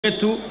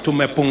wetu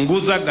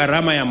tumepunguza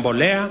gharama ya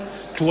mbolea,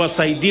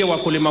 tuwasaidie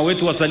wakulima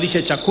wetu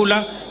wazalishe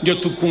chakula, ndio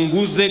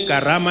tupunguze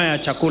gharama ya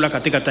chakula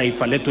katika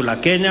taifa letu la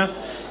Kenya,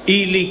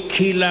 ili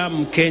kila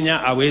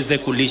Mkenya aweze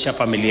kulisha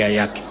familia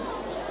yake.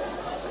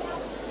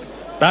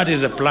 That is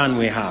the plan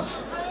we have.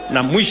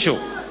 Na mwisho,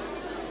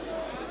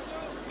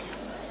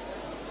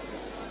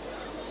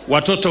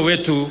 watoto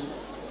wetu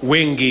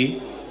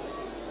wengi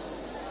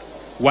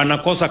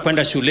wanakosa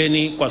kwenda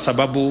shuleni kwa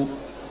sababu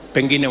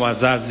pengine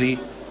wazazi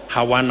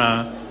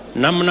hawana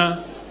namna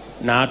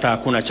na hata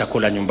hakuna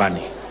chakula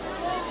nyumbani.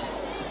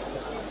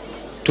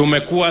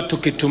 Tumekuwa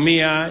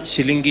tukitumia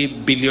shilingi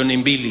bilioni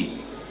 2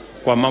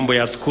 kwa mambo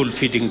ya school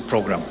feeding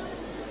program.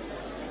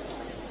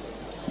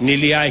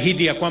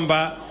 Niliahidi ya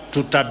kwamba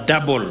tuta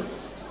double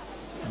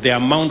the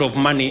amount of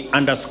money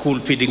under school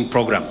feeding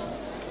program,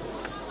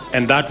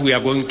 and that we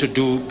are going to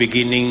do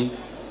beginning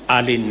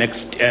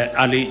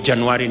early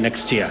January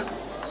next year.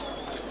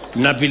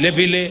 Na vile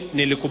vile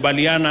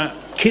nilikubaliana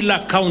kila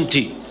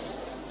county,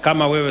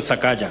 kama wewe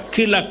Sakaja,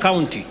 kila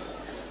county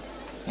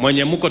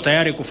mwenye mko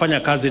tayari kufanya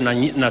kazi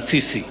na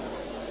sisi,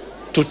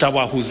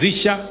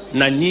 tutawahuzisha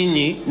na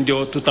nyinyi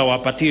ndio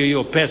tutawapatia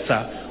hiyo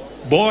pesa.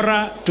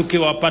 Bora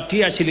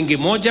tukiwapatia shilingi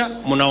 1,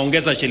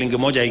 mnaongeza shilingi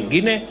 1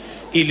 ingine,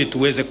 ili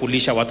tuweze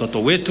kulisha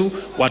watoto wetu,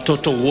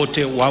 watoto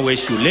wote wawe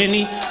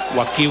shuleni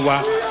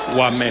wakiwa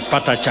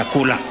wamepata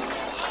chakula.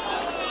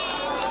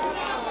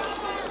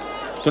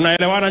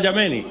 Tunaelewana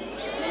jameni?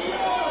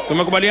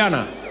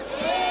 Tumekubaliana?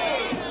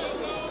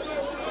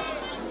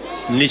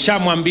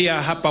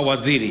 Nishamwambia hapa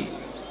waziri,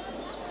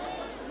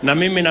 na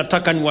mimi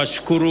nataka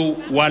niwashukuru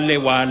wale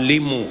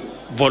walimu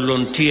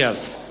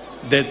volunteers,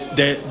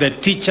 the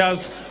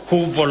teachers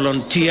who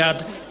volunteered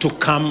to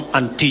come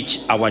and teach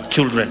our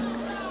children.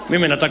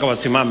 Mimi nataka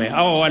wasimame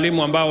hao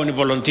walimu ambao ni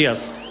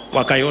volunteers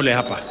wakayole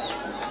hapa,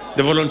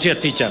 the volunteer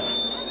teachers.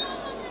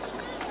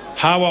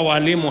 Hawa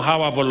walimu,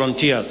 hawa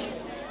volunteers,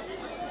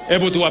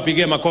 hebu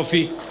tuwapigie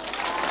makofi.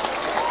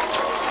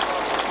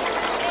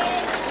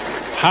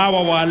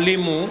 Hawa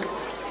walimu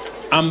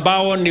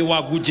ambao ni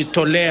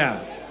wakujitolea,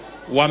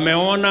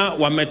 wameona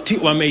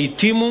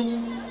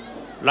wamehitimu,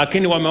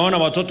 lakini wameona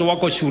watoto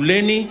wako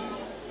shuleni,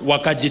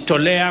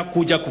 wakajitolea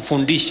kuja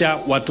kufundisha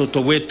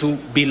watoto wetu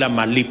bila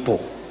malipo.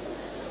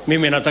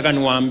 Mimi nataka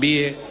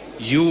niwaambie,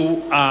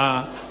 you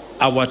are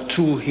our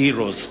true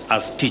heroes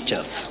as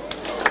teachers.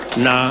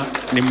 Na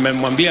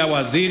nimemwambia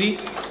waziri,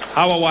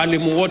 hawa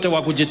walimu wote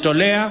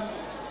wakujitolea,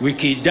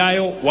 wiki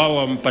ijayo wao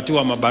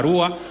wamepatiwa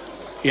mabarua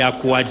ya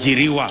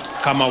kuajiriwa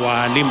kama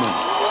walimu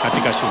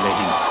katika shule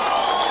hii,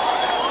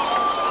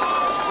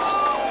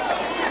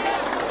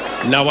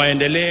 na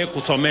waendelee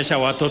kusomesha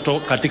watoto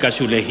katika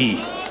shule hii.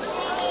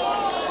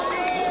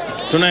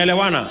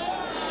 Tunaelewana?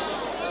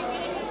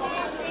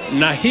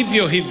 Na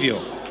hivyo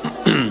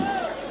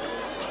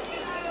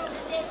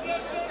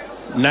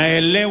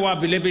naelewa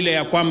vile vile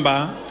ya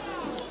kwamba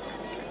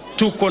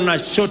tuko na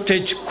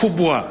shortage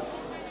kubwa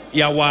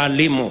ya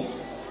walimu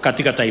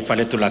katika taifa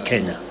letu la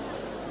Kenya.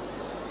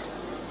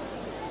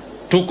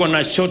 Tuko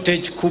na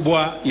shortage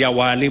kubwa ya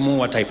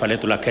walimu wa taifa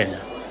letu la Kenya,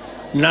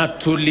 na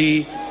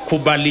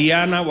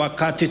tulikubaliana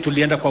wakati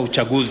tulienda kwa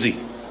uchaguzi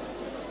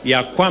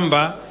ya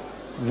kwamba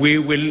we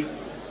will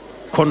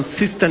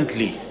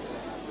consistently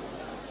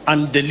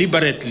and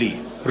deliberately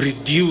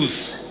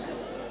reduce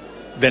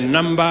the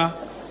number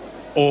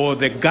or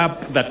the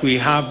gap that we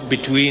have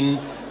between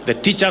the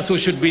teachers who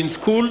should be in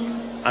school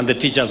and the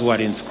teachers who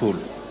are in school.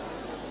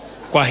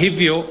 Kwa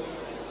hivyo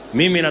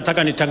mimi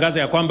nataka nitangaze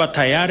ya kwamba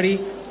tayari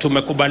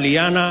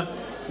tumekubaliana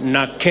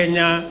na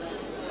Kenya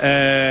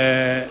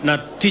na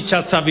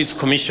Teacher Service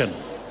Commission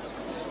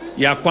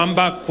ya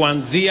kwamba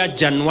kuanzia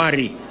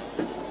Januari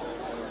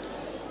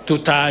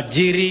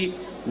tutaajiri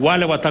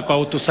wale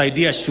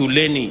watakaotusaidia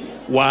shuleni,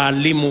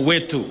 walimu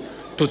wetu.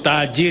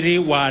 Tutaajiri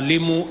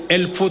walimu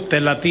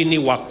 30,000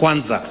 wa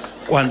kwanza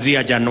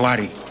kuanzia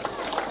Januari.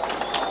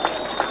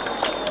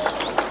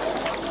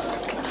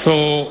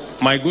 So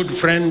my good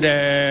friend,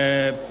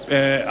 the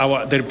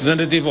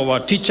representative of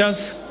our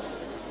teachers,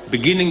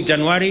 beginning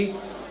January,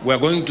 we are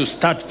going to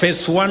start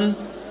phase 1.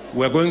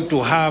 We are going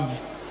to have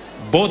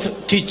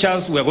both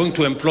teachers. We are going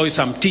to employ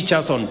some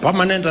teachers on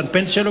permanent and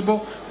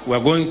pensionable. We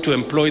are going to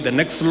employ the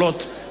next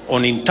lot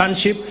on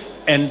internship,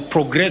 and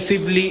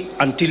progressively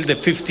until the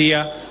 5th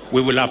year,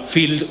 we will have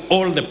filled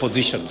all the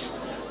positions.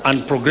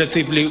 And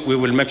progressively, we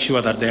will make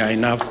sure that there are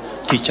enough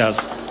teachers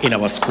in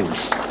our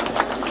schools.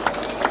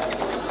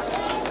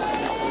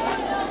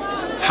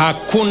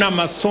 Hakuna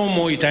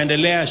masomo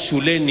itaendelea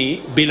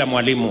shuleni bila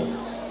mwalimu.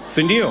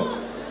 Sindio?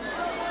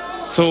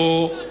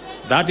 So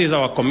that is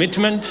our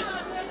commitment.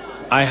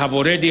 I have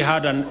already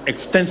had an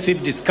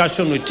extensive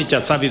discussion with Teacher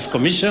Service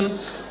Commission.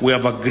 We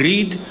have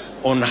agreed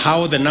on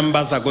how the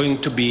numbers are going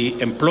to be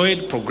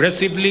employed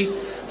progressively,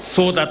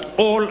 so that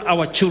all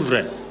our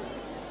children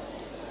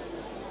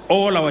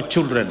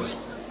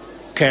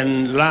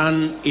can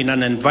learn in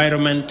an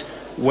environment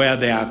where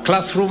there are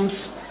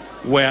classrooms,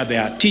 where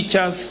there are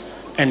teachers,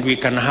 and we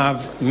can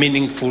have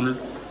meaningful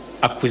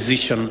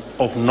acquisition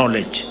of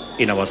knowledge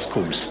in our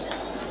schools.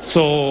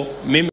 So mimi